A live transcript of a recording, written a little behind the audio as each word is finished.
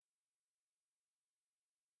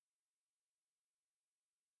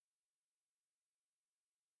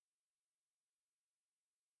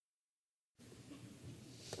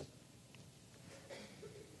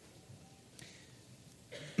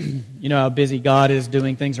You know how busy God is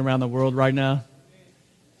doing things around the world right now?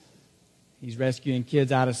 He's rescuing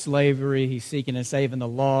kids out of slavery. He's seeking and saving the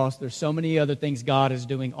lost. There's so many other things God is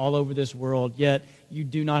doing all over this world, yet you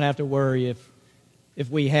do not have to worry if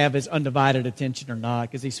we have His undivided attention or not,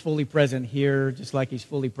 because He's fully present here, just like He's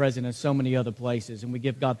fully present in so many other places, and we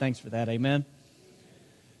give God thanks for that. Amen?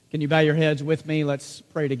 Can you bow your heads with me? Let's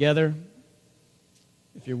pray together.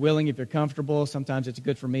 If you're willing, if you're comfortable, sometimes it's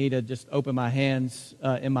good for me to just open my hands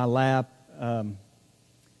in my lap.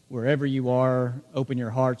 Wherever you are, open your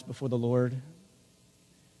hearts before the Lord.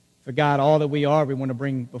 For God, all that we are, we want to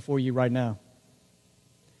bring before you right now.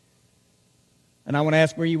 And I want to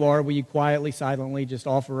ask where you are, will you quietly, silently just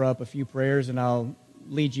offer up a few prayers, and I'll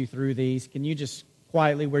lead you through these. Can you just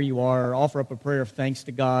quietly, where you are, offer up a prayer of thanks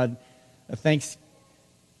to God,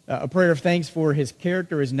 a prayer of thanks for His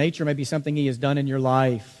character, His nature, maybe something He has done in your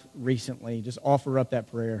life recently. Just offer up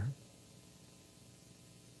that prayer.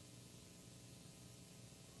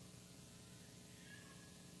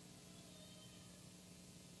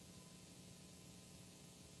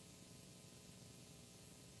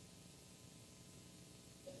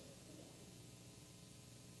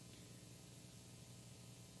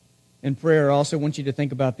 In prayer, I also want you to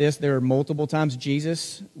think about this. There are multiple times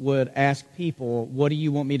Jesus would ask people, what do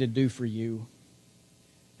you want me to do for you?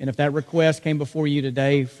 And if that request came before you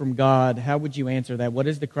today from God, how would you answer that? What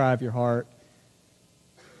is the cry of your heart?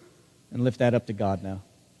 And lift that up to God now.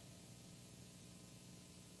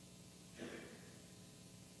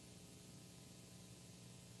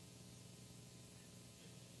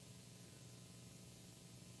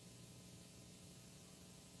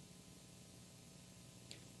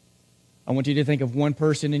 I want you to think of one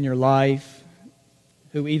person in your life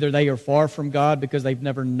who either they are far from God because they've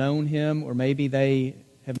never known Him, or maybe they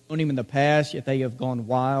have known Him in the past, yet they have gone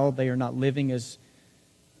wild. They are not living as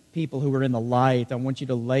people who are in the light. I want you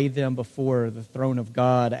to lay them before the throne of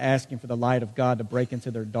God, asking for the light of God to break into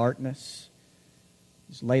their darkness.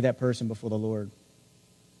 Just lay that person before the Lord.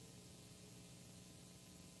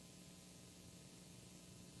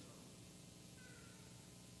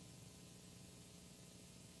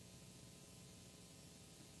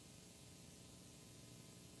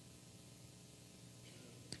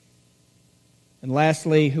 And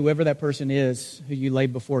lastly, whoever that person is who you lay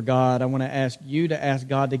before God, I want to ask you to ask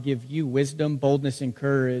God to give you wisdom, boldness, and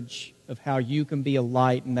courage of how you can be a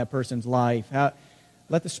light in that person's life.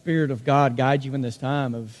 Let the Spirit of God guide you in this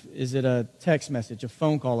time. Is it a text message, a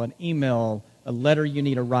phone call, an email, a letter you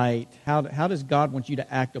need to write? How does God want you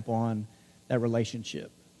to act upon that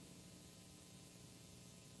relationship?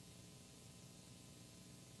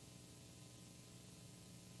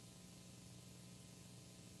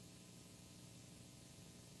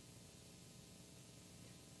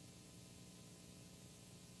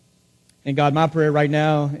 And God, my prayer right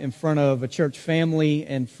now in front of a church family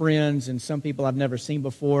and friends and some people I've never seen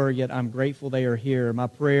before, yet I'm grateful they are here. My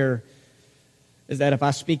prayer is that if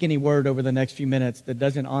I speak any word over the next few minutes that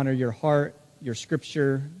doesn't honor your heart, your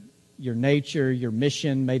scripture, your nature, your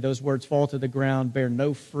mission, may those words fall to the ground, bear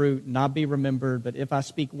no fruit, not be remembered. But if I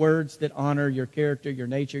speak words that honor your character, your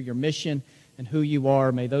nature, your mission, and who you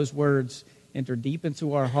are, may those words enter deep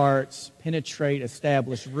into our hearts, penetrate,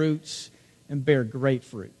 establish roots, and bear great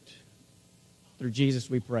fruit. Through Jesus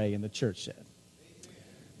we pray, and the church said.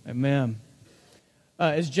 Amen.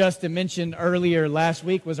 As Justin mentioned earlier, last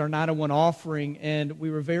week was our 901 offering, and we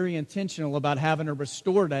were very intentional about having a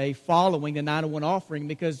Restore Day following the 901 offering,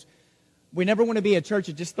 because we never want to be a church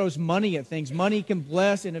that just throws money at things. Money can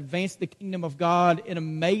bless and advance the kingdom of God in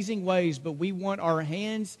amazing ways, but we want our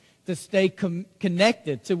hands to stay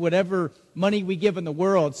connected to whatever money we give in the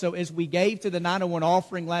world. So as we gave to the 901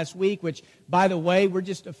 offering last week, which, by the way, we're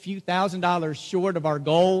just a few $1,000s short of our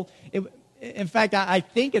goal. In fact, I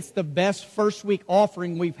think it's the best first week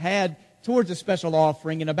offering we've had towards a special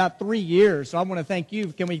offering in about 3 years. So I want to thank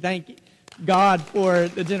you. Can we thank God for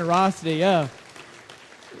the generosity? Yeah.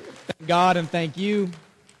 Thank God and thank you.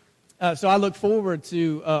 So I look forward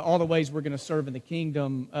to all the ways we're going to serve in the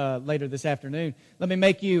kingdom later this afternoon. Let me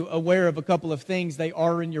make you aware of a couple of things. They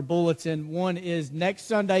are in your bulletin. One is next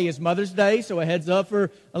Sunday is Mother's Day, so a heads up for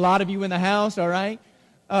a lot of you in the house, all right?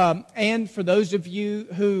 And for those of you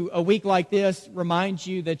who a week like this reminds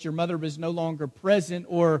you that your mother is no longer present,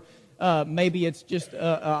 or maybe it's just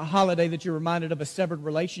a holiday that you're reminded of a severed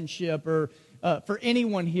relationship, or for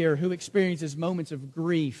anyone here who experiences moments of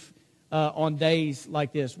grief, on days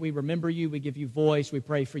like this, we remember you, we give you voice, we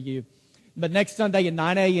pray for you. But next Sunday at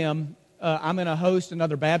 9 a.m., I'm going to host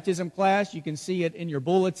another baptism class. You can see it in your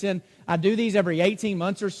bulletin. I do these every 18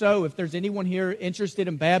 months or so. If there's anyone here interested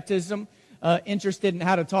in baptism, interested in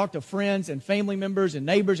how to talk to friends and family members and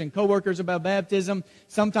neighbors and coworkers about baptism.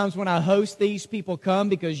 Sometimes when I host these, people come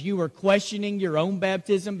because you were questioning your own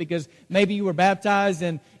baptism, because maybe you were baptized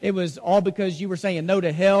and it was all because you were saying no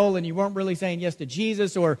to hell and you weren't really saying yes to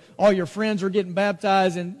Jesus, or all your friends were getting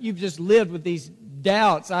baptized and you've just lived with these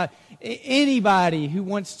doubts. Anybody who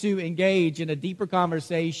wants to engage in a deeper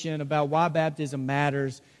conversation about why baptism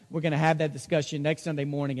matters, we're going to have that discussion next Sunday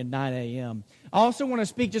morning at 9 a.m. I also want to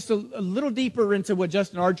speak just a little deeper into what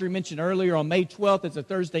Justin Ardrey mentioned earlier. On May 12th, it's a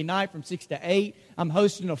Thursday night from 6 to 8. I'm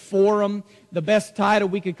hosting a forum. The best title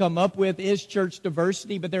we could come up with is Church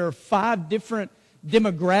Diversity, but there are 5 different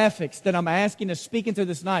demographics that I'm asking to speak into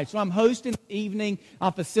this night. So I'm hosting the evening.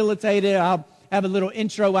 I'll facilitate it. I'll have a little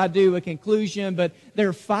intro I do, a conclusion, but there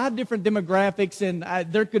are 5 different demographics,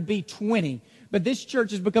 and there could be 20. But this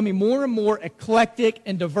church is becoming more and more eclectic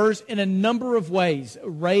and diverse in a number of ways: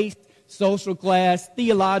 race, social class,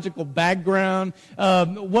 theological background,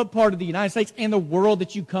 what part of the United States and the world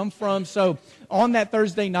that you come from. So on that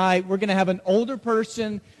Thursday night, we're going to have an older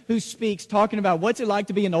person who speaks, talking about what's it like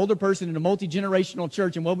to be an older person in a multi-generational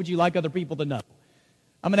church, and what would you like other people to know.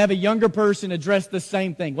 I'm going to have a younger person address the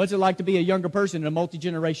same thing. What's it like to be a younger person in a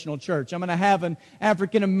multi-generational church? I'm going to have an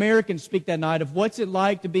African-American speak that night of what's it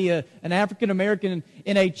like to be an African-American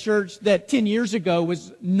in a church that 10 years ago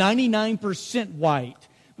was 99% white.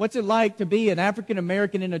 What's it like to be an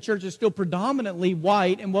African-American in a church that's still predominantly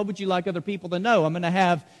white, and what would you like other people to know? I'm going to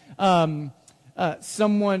have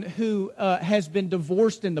someone who has been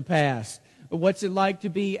divorced in the past. What's it like to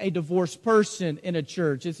be a divorced person in a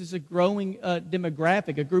church? This is a growing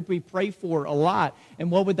demographic, a group we pray for a lot.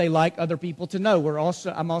 And what would they like other people to know?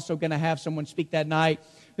 I'm also going to have someone speak that night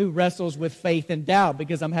who wrestles with faith and doubt,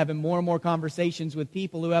 because I'm having more and more conversations with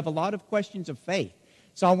people who have a lot of questions of faith.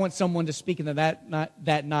 So I want someone to speak into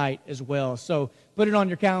that night as well. So put it on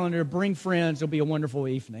your calendar. Bring friends. It'll be a wonderful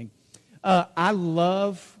evening. I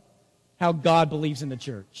love how God believes in the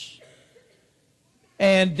church.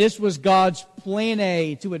 And this was God's plan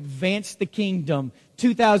A to advance the kingdom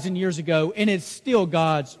 2,000 years ago, and it's still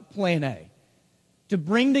God's plan A. To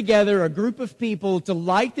bring together a group of people, to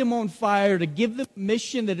light them on fire, to give them a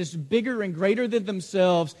mission that is bigger and greater than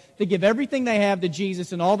themselves, to give everything they have to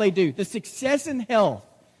Jesus and all they do. The success and health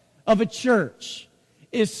of a church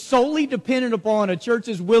is solely dependent upon a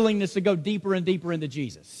church's willingness to go deeper and deeper into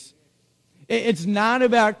Jesus. It's not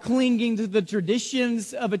about clinging to the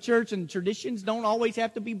traditions of a church, and traditions don't always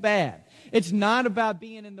have to be bad. It's not about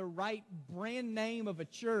being in the right brand name of a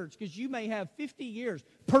church, because you may have 50 years,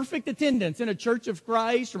 perfect attendance in a Church of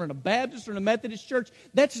Christ or in a Baptist or in a Methodist church.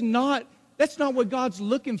 That's not what God's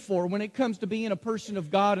looking for when it comes to being a person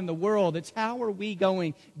of God in the world. It's how are we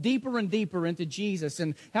going deeper and deeper into Jesus,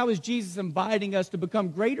 and how is Jesus inviting us to become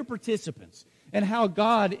greater participants in how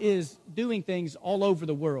God is doing things all over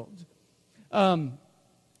the world. So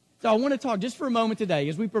I want to talk just for a moment today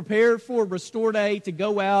as we prepare for Restore Day to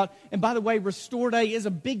go out. And by the way, Restore Day is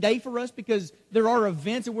a big day for us because there are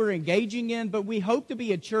events that we're engaging in, but we hope to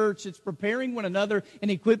be a church that's preparing one another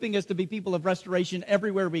and equipping us to be people of restoration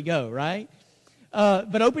everywhere we go, right?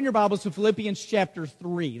 But open your Bibles to Philippians chapter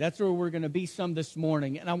 3. That's where we're going to be some this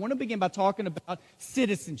morning. And I want to begin by talking about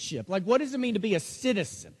citizenship. Like, what does it mean to be a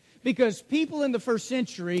citizen? Because people in the first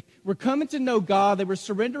century were coming to know God, they were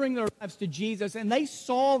surrendering their lives to Jesus, and they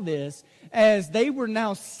saw this as they were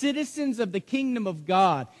now citizens of the kingdom of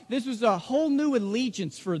God. This was a whole new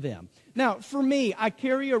allegiance for them. Now, for me, I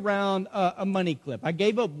carry around a money clip. I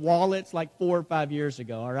gave up wallets like 4 or 5 years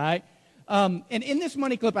ago, all right? And in this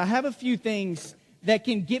money clip, I have a few things that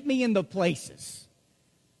can get me into places.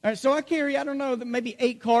 All right, so I carry, I don't know, maybe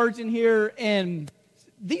 8 cards in here, and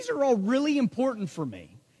these are all really important for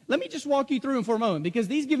me. Let me just walk you through them for a moment, because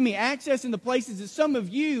these give me access into places that some of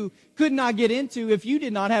you could not get into if you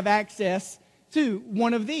did not have access to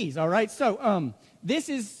one of these, all right? So this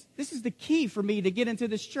is the key for me to get into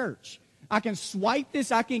this church. I can swipe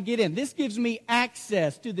this, I can get in. This gives me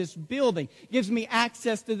access to this building. It gives me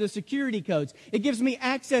access to the security codes. It gives me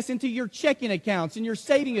access into your checking accounts and your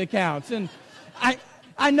saving accounts. And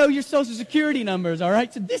I know your social security numbers, all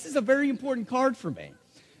right? So this is a very important card for me.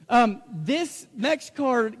 This next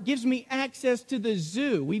card gives me access to the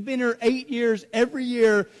zoo. We've been here 8 years. Every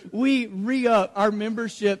year we re-up our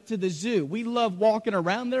membership to the zoo. We love walking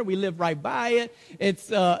around there. We live right by it.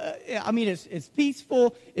 It's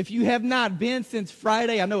peaceful. If you have not been since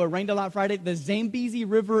Friday, I know it rained a lot Friday, the Zambezi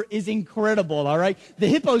River is incredible, all right? The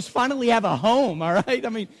hippos finally have a home, all right? I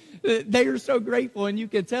mean, they are so grateful, and you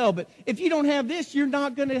can tell. But if you don't have this, you're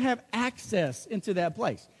not going to have access into that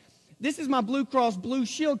place. This is my Blue Cross Blue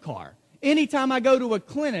Shield card. Anytime I go to a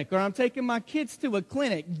clinic or I'm taking my kids to a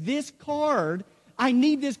clinic, I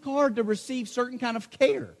need this card to receive certain kind of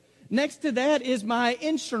care. Next to that is my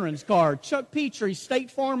insurance card. Chuck Petrie, State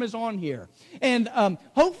Farm is on here. And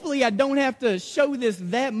hopefully I don't have to show this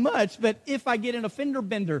that much, but if I get in a fender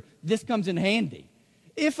bender, this comes in handy.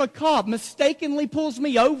 If a cop mistakenly pulls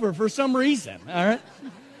me over for some reason, all right,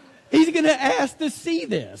 he's going to ask to see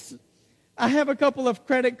this. I have a couple of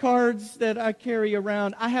credit cards that I carry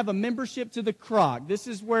around. I have a membership to the Kroc. This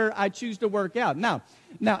is where I choose to work out. Now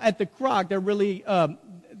at the Kroc, they're really...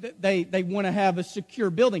 They want to have a secure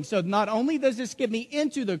building. So not only does this get me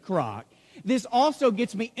into the Kroc, this also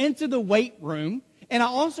gets me into the weight room, and I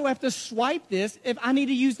also have to swipe this if I need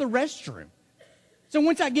to use the restroom. So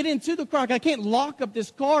once I get into the Kroc, I can't lock up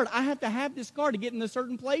this card. I have to have this card to get into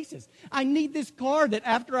certain places. I need this card that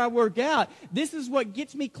after I work out, this is what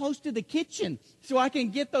gets me close to the kitchen so I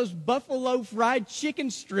can get those buffalo fried chicken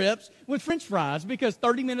strips with French fries, because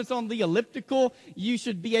 30 minutes on the elliptical, you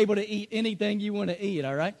should be able to eat anything you want to eat,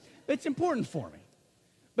 all right? It's important for me.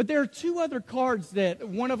 But there are two other cards that,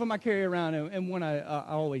 one of them I carry around and one I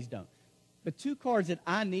always don't. But two cards that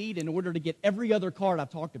I need in order to get every other card I've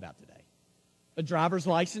talked about today. A driver's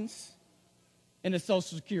license and a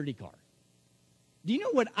Social Security card. Do you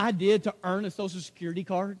know what I did to earn a Social Security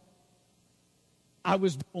card? I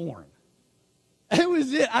was born. That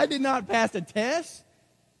was it. I did not pass a test.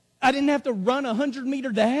 I didn't have to run a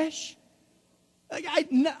 100-meter dash.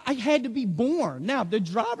 I had to be born. Now, the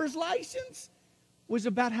driver's license was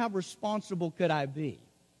about how responsible could I be.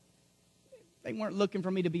 They weren't looking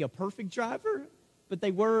for me to be a perfect driver, but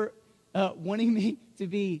they were wanting me to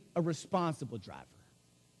be a responsible driver.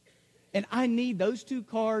 And I need those two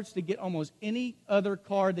cards to get almost any other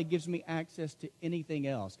card that gives me access to anything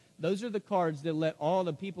else. Those are the cards that let all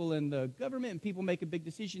the people in the government and people making big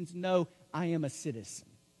decisions know I am a citizen.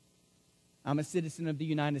 I'm a citizen of the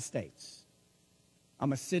United States.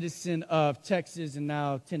 I'm a citizen of Texas and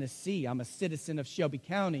now Tennessee. I'm a citizen of Shelby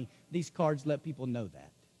County. These cards let people know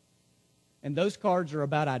that. And those cards are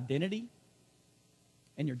about identity.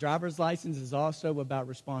 And your driver's license is also about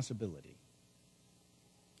responsibility.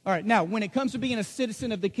 All right, now, when it comes to being a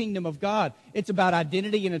citizen of the kingdom of God, it's about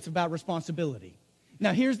identity and it's about responsibility.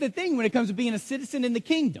 Now, here's the thing when it comes to being a citizen in the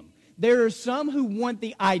kingdom. There are some who want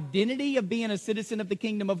the identity of being a citizen of the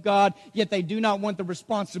kingdom of God, yet they do not want the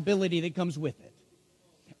responsibility that comes with it.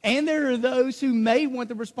 And there are those who may want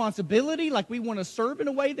the responsibility, like we want to serve in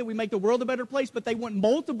a way that we make the world a better place, but they want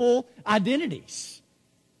multiple identities.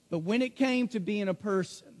 But when it came to being a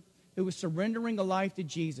person who was surrendering a life to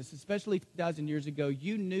Jesus, especially 2,000 years ago,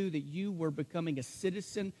 you knew that you were becoming a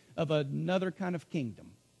citizen of another kind of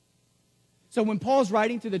kingdom. So when Paul's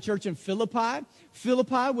writing to the church in Philippi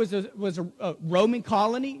was a Roman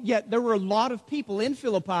colony, yet there were a lot of people in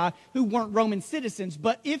Philippi who weren't Roman citizens.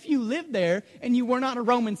 But if you lived there and you were not a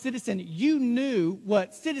Roman citizen, you knew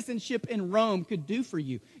what citizenship in Rome could do for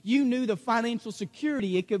you. You knew the financial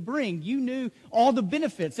security it could bring. You knew all the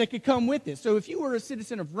benefits that could come with it. So if you were a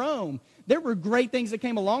citizen of Rome, there were great things that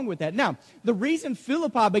came along with that. Now, the reason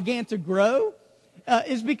Philippi began to grow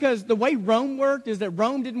is because the way Rome worked is that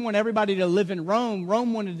Rome didn't want everybody to live in Rome.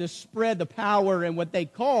 Rome wanted to spread the power and what they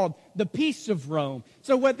called the peace of Rome.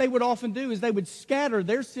 So what they would often do is they would scatter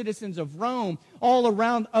their citizens of Rome all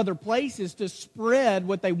around other places to spread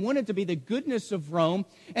what they wanted to be the goodness of Rome.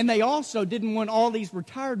 And they also didn't want all these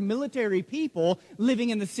retired military people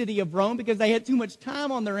living in the city of Rome because they had too much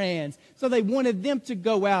time on their hands. So they wanted them to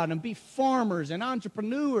go out and be farmers and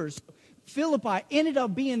entrepreneurs. Philippi ended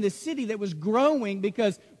up being the city that was growing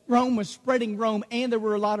because Rome was spreading Rome, and there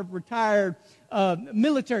were a lot of retired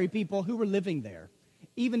military people who were living there.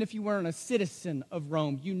 Even if you weren't a citizen of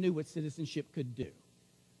Rome, you knew what citizenship could do.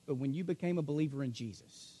 But when you became a believer in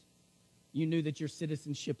Jesus, you knew that your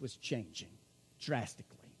citizenship was changing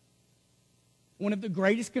drastically. One of the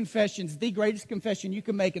greatest confessions, the greatest confession you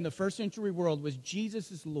can make in the first century world was Jesus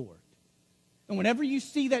is Lord. And whenever you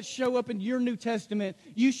see that show up in your New Testament,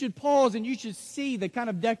 you should pause and you should see the kind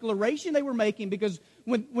of declaration they were making, because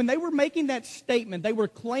when they were making that statement, they were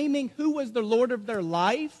claiming who was the Lord of their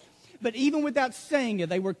life, but even without saying it,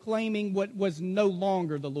 they were claiming what was no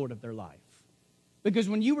longer the Lord of their life. Because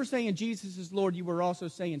when you were saying Jesus is Lord, you were also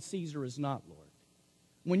saying Caesar is not Lord.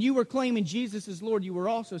 When you were claiming Jesus is Lord, you were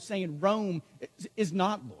also saying Rome is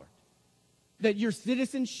not Lord. That your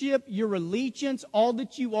citizenship, your allegiance, all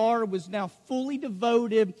that you are was now fully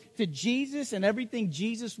devoted to Jesus and everything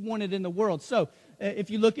Jesus wanted in the world. So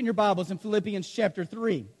if you look in your Bibles in Philippians chapter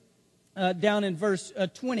 3, down in verse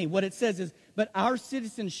 20, what it says is, "But our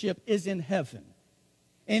citizenship is in heaven,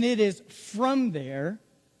 and it is from there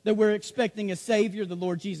that we're expecting a Savior, the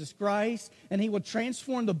Lord Jesus Christ, and He will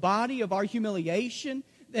transform the body of our humiliation,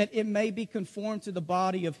 that it may be conformed to the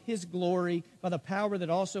body of His glory by the power that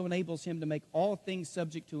also enables Him to make all things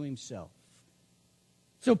subject to Himself.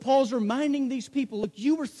 So Paul's reminding these people, look,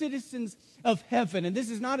 you were citizens of heaven, and this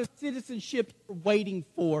is not a citizenship you're waiting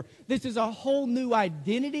for. This is a whole new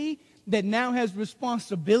identity that now has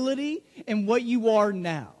responsibility in what you are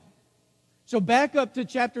now. So back up to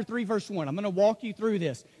chapter 3, verse 1. I'm going to walk you through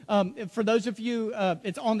this. For those of you,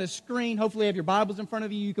 it's on the screen. Hopefully you have your Bibles in front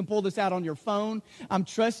of you. You can pull this out on your phone. I'm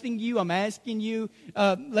trusting you. I'm asking you.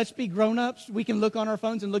 Let's be grown-ups. We can look on our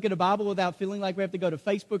phones and look at a Bible without feeling like we have to go to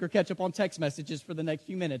Facebook or catch up on text messages for the next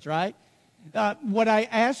few minutes, right? What I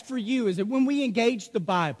ask for you is that when we engage the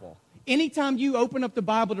Bible, anytime you open up the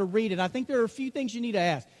Bible to read it, I think there are a few things you need to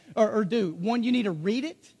ask or do. One, you need to read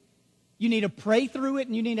it. You need to pray through it,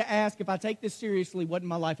 and you need to ask, if I take this seriously, what in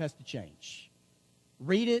my life has to change?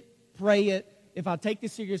 Read it, pray it. If I take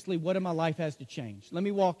this seriously, what in my life has to change? Let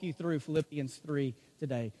me walk you through Philippians 3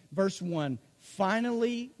 today. Verse 1,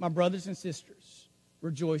 finally, my brothers and sisters,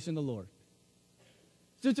 rejoice in the Lord.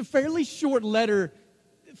 So it's a fairly short letter,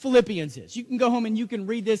 Philippians is. You can go home and you can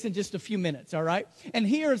read this in just a few minutes, all right? And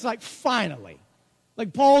here it's like, finally.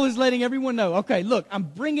 Like Paul is letting everyone know, okay, look, I'm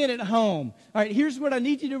bringing it home. All right, here's what I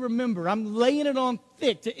need you to remember. I'm laying it on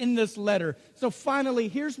thick to end this letter. So finally,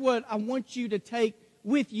 here's what I want you to take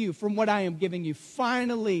with you from what I am giving you.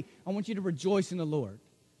 Finally, I want you to rejoice in the Lord.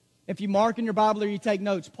 If you mark in your Bible or you take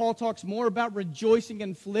notes, Paul talks more about rejoicing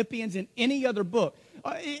in Philippians than any other book.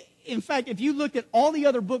 In fact, if you looked at all the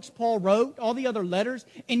other books Paul wrote, all the other letters,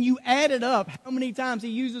 and you added up how many times he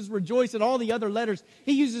uses rejoice in all the other letters,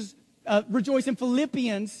 he uses rejoice in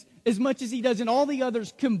Philippians as much as he does in all the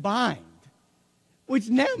others combined. Which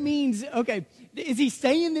now means, okay, is he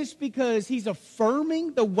saying this because he's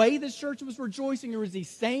affirming the way the church was rejoicing, or is he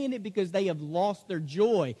saying it because they have lost their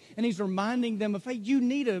joy? And he's reminding them of, hey, you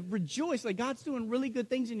need to rejoice. Like, God's doing really good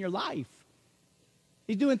things in your life.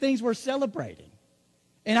 He's doing things worth celebrating.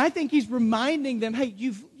 And I think he's reminding them, hey,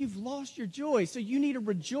 you've lost your joy, so you need to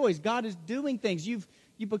rejoice. God is doing things. You've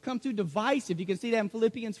become too divisive. You can see that in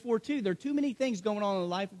Philippians 4:2. There are too many things going on in the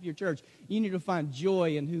life of your church. You need to find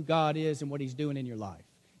joy in who God is and what He's doing in your life.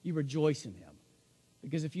 You rejoice in Him.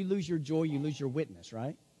 Because if you lose your joy, you lose your witness,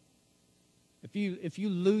 right? If you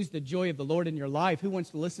lose the joy of the Lord in your life, who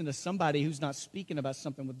wants to listen to somebody who's not speaking about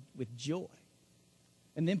something with joy?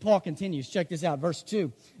 And then Paul continues. Check this out, verse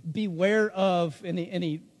 2. Beware of, and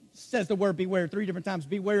he says the word beware 3 different times.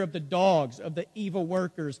 Beware of the dogs, of the evil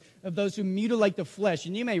workers, of those who mutilate the flesh.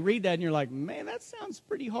 And you may read that and you're like, man, that sounds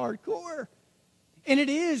pretty hardcore. And it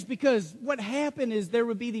is, because what happened is there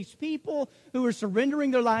would be these people who were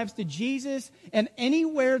surrendering their lives to Jesus, and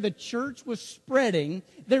anywhere the church was spreading,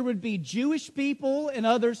 there would be Jewish people and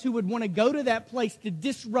others who would want to go to that place to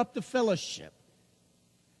disrupt the fellowship.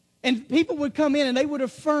 And people would come in and they would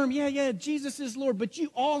affirm, yeah, Jesus is Lord, but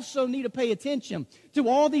you also need to pay attention to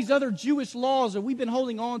all these other Jewish laws that we've been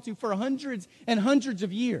holding on to for hundreds and hundreds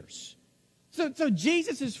of years. So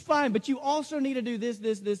Jesus is fine, but you also need to do this,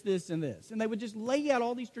 and this. And they would just lay out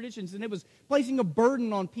all these traditions, and it was placing a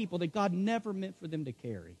burden on people that God never meant for them to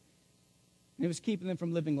carry. And it was keeping them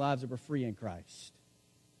from living lives that were free in Christ.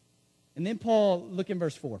 And then Paul, look in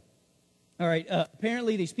verse 4. All right,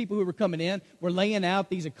 apparently these people who were coming in were laying out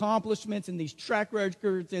these accomplishments and these track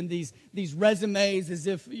records and these resumes as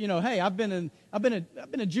if, hey, I've been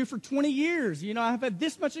a Jew for 20 years. I've had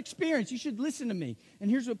this much experience. You should listen to me. And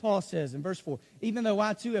here's what Paul says in verse 4. Even though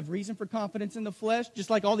I too have reason for confidence in the flesh, just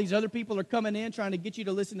like all these other people are coming in trying to get you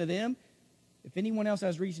to listen to them, if anyone else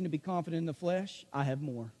has reason to be confident in the flesh, I have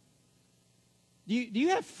more. Do you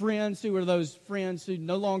have friends who are those friends who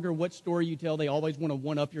no longer what story you tell, they always want to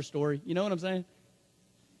one-up your story? You know what I'm saying?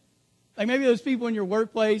 Like maybe those people in your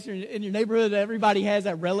workplace or in your neighborhood, everybody has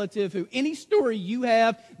that relative who any story you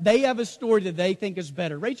have, they have a story that they think is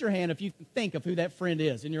better. Raise your hand if you can think of who that friend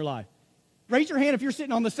is in your life. Raise your hand if you're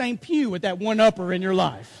sitting on the same pew with that one-upper in your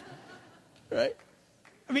life. Right?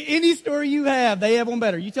 I mean, any story you have, they have one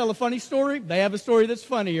better. You tell a funny story, they have a story that's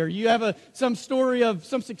funnier. You have some story of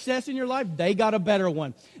some success in your life, they got a better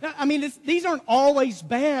one. Now, I mean, these aren't always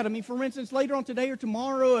bad. I mean, for instance, later on today or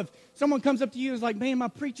tomorrow, if someone comes up to you and is like, man, my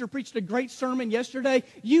preacher preached a great sermon yesterday,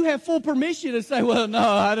 you have full permission to say, well,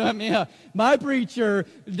 no, my preacher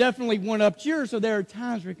definitely one-upped yours, so there are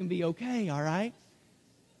times where it can be okay, all right?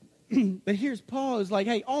 But here's Paul is like,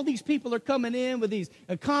 hey, all these people are coming in with these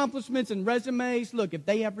accomplishments and resumes. Look, if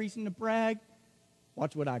they have reason to brag,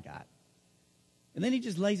 watch what I got. And then he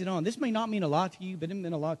just lays it on. This may not mean a lot to you, but it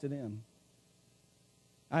meant a lot to them.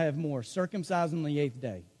 I have more. Circumcised on the 8th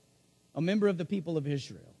day. a member of the people of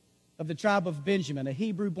Israel, of the tribe of Benjamin, a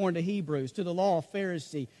Hebrew born to Hebrews, to the law a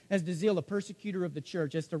Pharisee, as to zeal a persecutor of the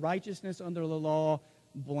church, as to righteousness under the law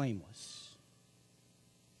blameless.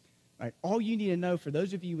 All right, all you need to know, for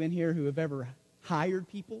those of you in here who have ever hired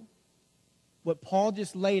people, what Paul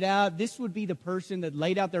just laid out, this would be the person that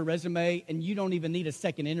laid out their resume and you don't even need a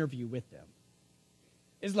second interview with them.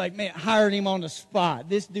 It's like, man, hired him on the spot.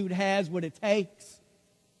 This dude has what it takes.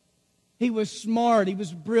 He was smart. He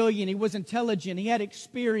was brilliant. He was intelligent. He had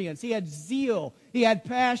experience. He had zeal. He had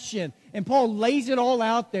passion. And Paul lays it all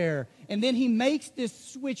out there. And then he makes this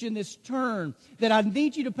switch and this turn that I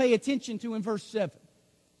need you to pay attention to in verse 7.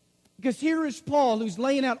 Because here is Paul who's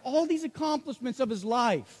laying out all these accomplishments of his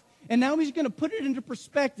life. And now he's going to put it into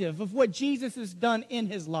perspective of what Jesus has done in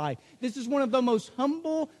his life. This is one of the most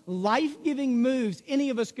humble, life-giving moves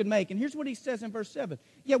any of us could make. And here's what he says in verse 7.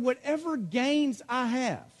 Yet whatever gains I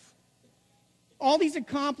have, all these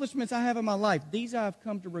accomplishments I have in my life, these I have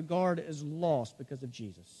come to regard as lost because of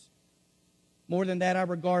Jesus. More than that, I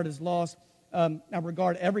regard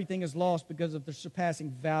everything as lost because of the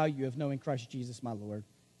surpassing value of knowing Christ Jesus my Lord.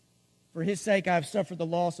 For his sake I have suffered the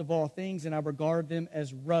loss of all things, and I regard them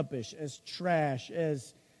as rubbish, as trash,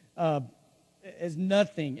 as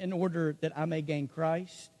nothing, in order that I may gain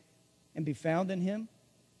Christ and be found in him,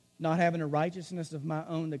 not having a righteousness of my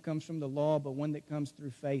own that comes from the law, but one that comes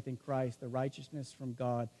through faith in Christ, the righteousness from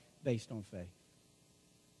God based on faith.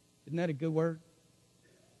 Isn't that a good word?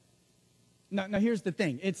 Now here's the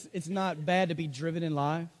thing. It's not bad to be driven in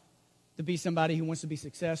life, to be somebody who wants to be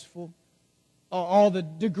successful. All the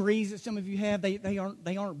degrees that some of you have, they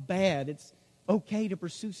aren't bad. It's okay to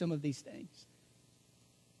pursue some of these things.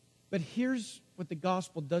 But here's what the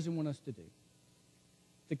gospel doesn't want us to do.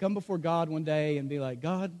 To come before God one day and be like,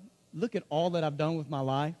 God, look at all that I've done with my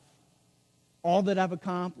life, all that I've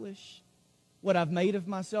accomplished, what I've made of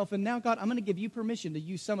myself, and now, God, I'm going to give you permission to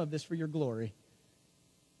use some of this for your glory.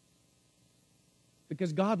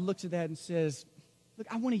 Because God looks at that and says, look,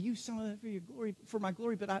 I want to use some of that for your glory, for my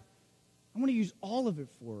glory, but I want to use all of it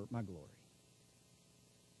for my glory.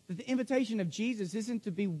 That the invitation of Jesus isn't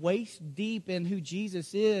to be waist deep in who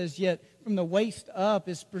Jesus is, yet from the waist up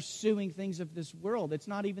is pursuing things of this world. It's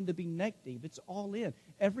not even to be neck deep. It's all in.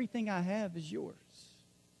 Everything I have is yours.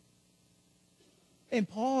 And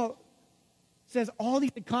Paul says all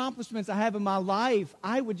these accomplishments I have in my life,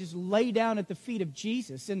 I would just lay down at the feet of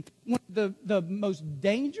Jesus. And one of the most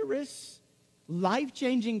dangerous,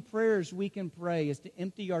 life-changing prayers we can pray is to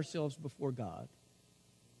empty ourselves before God.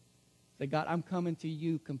 Say, God, I'm coming to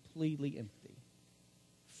you completely empty.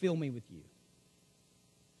 Fill me with you.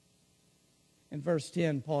 In verse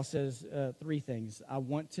 10, Paul says three things. I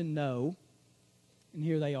want to know, and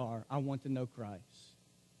here they are. I want to know Christ.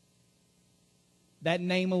 That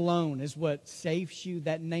name alone is what saves you.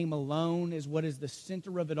 That name alone is what is the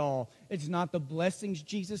center of it all. It's not the blessings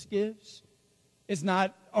Jesus gives. It's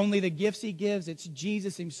not only the gifts he gives. It's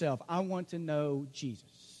Jesus himself. I want to know Jesus.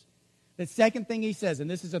 The second thing he says, and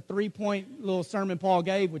this is a 3-point little sermon Paul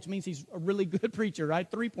gave, which means he's a really good preacher, right?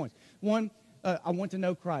 3 points. One, I want to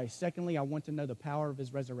know Christ. Secondly, I want to know the power of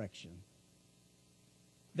his resurrection.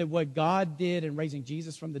 That what God did in raising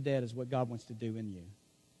Jesus from the dead is what God wants to do in you.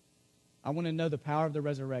 I want to know the power of the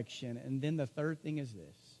resurrection. And then the third thing is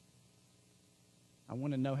this. I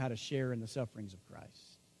want to know how to share in the sufferings of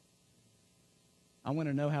Christ. I want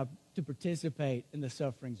to know how to participate in the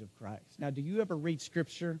sufferings of Christ. Now, do you ever read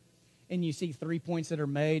Scripture and you see 3 points that are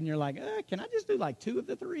made and you're like, can I just do like 2 of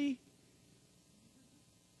the 3?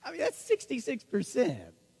 I mean, that's 66%.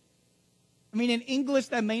 I mean, in English,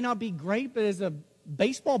 that may not be great, but as a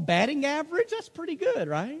baseball batting average, that's pretty good,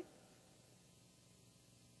 right?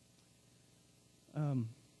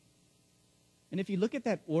 And if you look at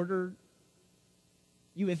that order,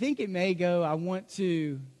 you would think it may go, I want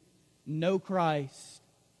to know Christ,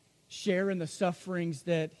 share in the sufferings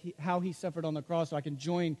how he suffered on the cross so I can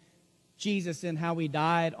join Jesus in how he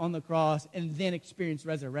died on the cross and then experience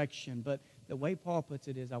resurrection. But the way Paul puts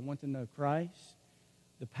it is, I want to know Christ,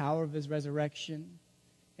 the power of his resurrection,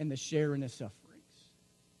 and the share in his sufferings.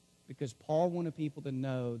 Because Paul wanted people to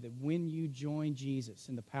know that when you join Jesus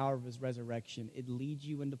in the power of his resurrection, it leads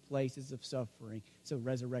you into places of suffering so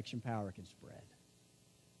resurrection power can spread.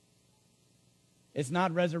 It's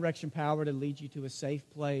not resurrection power to lead you to a safe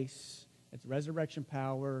place. It's resurrection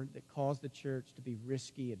power that calls the church to be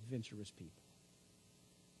risky, adventurous people,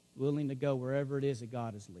 willing to go wherever it is that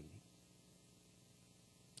God is leading.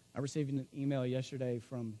 I received an email yesterday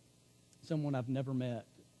from someone I've never met.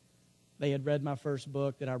 They had read my first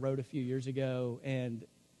book that I wrote a few years ago, and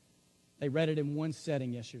they read it in one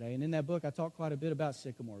setting yesterday. And in that book, I talk quite a bit about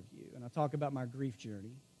Sycamore View, and I talk about my grief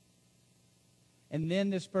journey. And then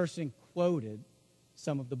this person quoted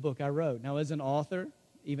some of the book I wrote. Now, as an author,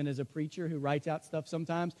 even as a preacher who writes out stuff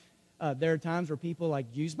sometimes, there are times where people like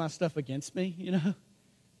use my stuff against me, you know.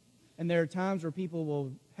 And there are times where people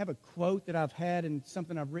will have a quote that I've had and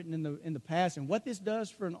something I've written in the past. And what this does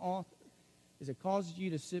for an author is it causes you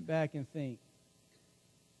to sit back and think,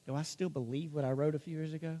 do I still believe what I wrote a few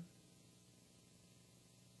years ago?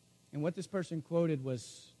 And what this person quoted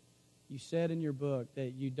was, you said in your book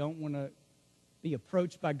that you don't want to be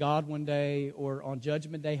approached by God one day or on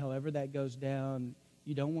Judgment Day, however that goes down.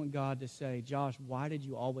 You don't want God to say, Josh, why did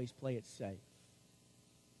you always play it safe?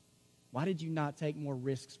 Why did you not take more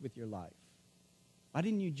risks with your life? Why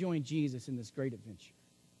didn't you join Jesus in this great adventure?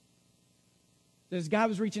 This guy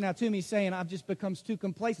was reaching out to me saying, I've just become too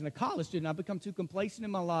complacent. A college student, I've become too complacent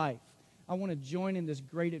in my life. I want to join in this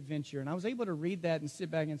great adventure. And I was able to read that and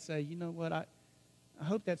sit back and say, you know what, I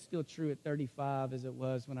hope that's still true at 35 as it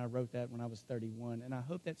was when I wrote that when I was 31. And I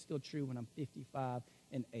hope that's still true when I'm 55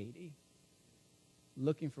 and 80.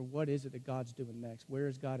 Looking for what is it that God's doing next. Where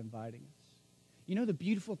is God inviting us? You know the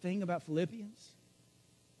beautiful thing about Philippians?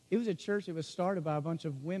 It was a church that was started by a bunch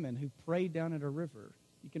of women who prayed down at a river.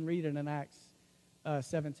 You can read it in Acts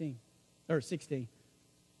 16.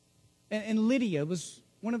 And Lydia was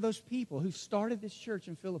one of those people who started this church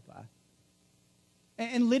in Philippi.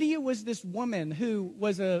 And Lydia was this woman who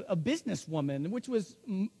was a businesswoman, which was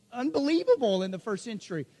unbelievable in the first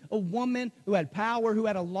century. A woman who had power, who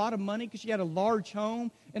had a lot of money because she had a large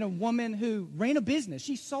home, and a woman who ran a business.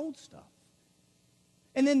 She sold stuff.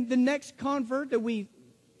 And then the next convert that we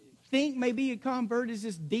think may be a convert is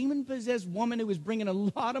this demon-possessed woman who was bringing a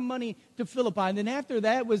lot of money to Philippi. And then after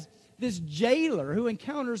that was this jailer who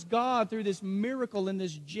encounters God through this miracle in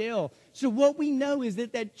this jail. So what we know is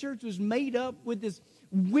that that church was made up with this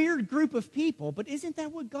weird group of people. But isn't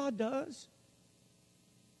that what God does?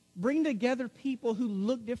 Bring together people who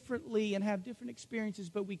look differently and have different experiences,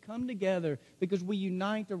 but we come together because we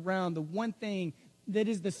unite around the one thing that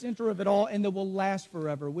is the center of it all and that will last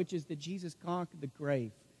forever, which is that Jesus conquered the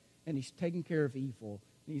grave. And He's taken care of evil.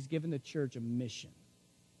 And He's given the church a mission.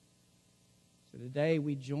 So today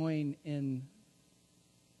we join in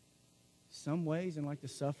some ways in like the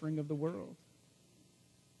suffering of the world.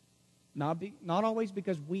 Not always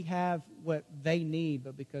because we have what they need,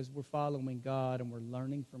 but because we're following God and we're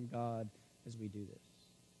learning from God as we do this.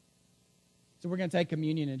 So we're going to take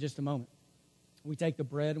communion in just a moment. We take the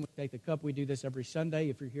bread and we take the cup. We do this every Sunday.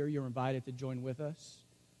 If you're here, you're invited to join with us.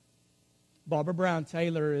 Barbara Brown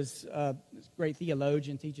Taylor is a great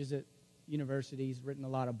theologian, teaches at universities, written a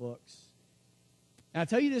lot of books. And I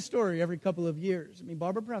tell you this story every couple of years. I mean,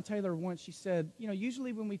 Barbara Brown Taylor once, she said, you know,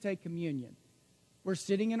 usually when we take communion, we're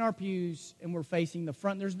sitting in our pews and we're facing the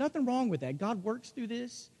front. There's nothing wrong with that. God works through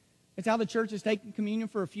this. It's how the church has taken communion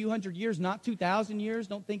for a few hundred years, not 2,000 years.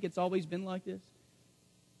 Don't think it's always been like this.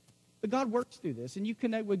 But God works through this, and you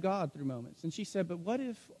connect with God through moments. And she said, but what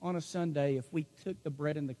if on a Sunday, if we took the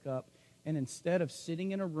bread and the cup, and instead of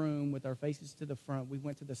sitting in a room with our faces to the front, we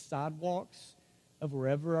went to the sidewalks of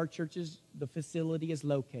wherever our church's, the facility is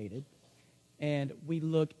located, and we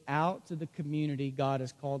look out to the community God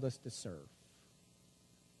has called us to serve.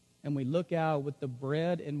 And we look out with the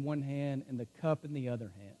bread in one hand and the cup in the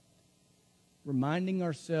other hand, reminding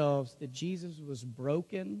ourselves that Jesus was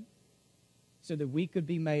broken so that we could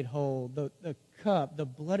be made whole. The cup, the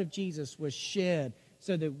blood of Jesus was shed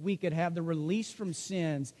so that we could have the release from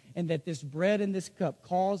sins, and that this bread and this cup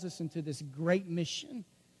calls us into this great mission,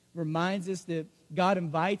 reminds us that God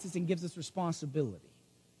invites us and gives us responsibility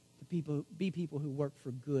to be people who work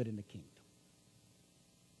for good in the kingdom.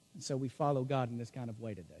 And so we follow God in this kind of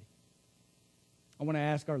way today. I want to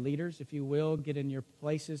ask our leaders, if you will, get in your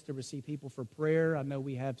places to receive people for prayer. I know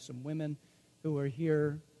we have some women who are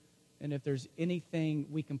here. And if there's anything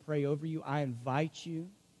we can pray over you, I invite you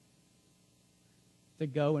to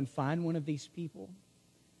go and find one of these people.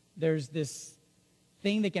 There's this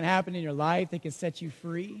thing that can happen in your life that can set you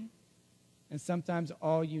free. And sometimes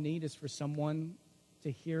all you need is for someone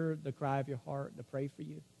to hear the cry of your heart, to pray for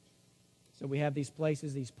you. So we have these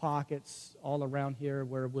places, these pockets all around here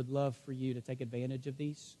where we'd love for you to take advantage of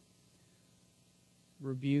these.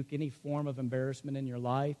 Rebuke any form of embarrassment in your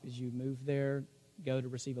life as you move there. Go to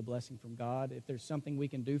receive a blessing from God. If there's something we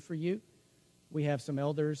can do for you, we have some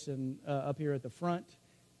elders up here at the front.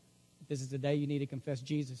 If this is a day you need to confess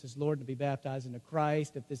Jesus as Lord and to be baptized into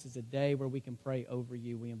Christ, if this is a day where we can pray over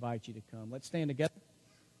you, we invite you to come. Let's stand together.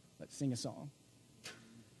 Let's sing a song.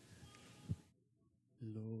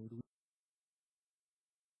 Lord.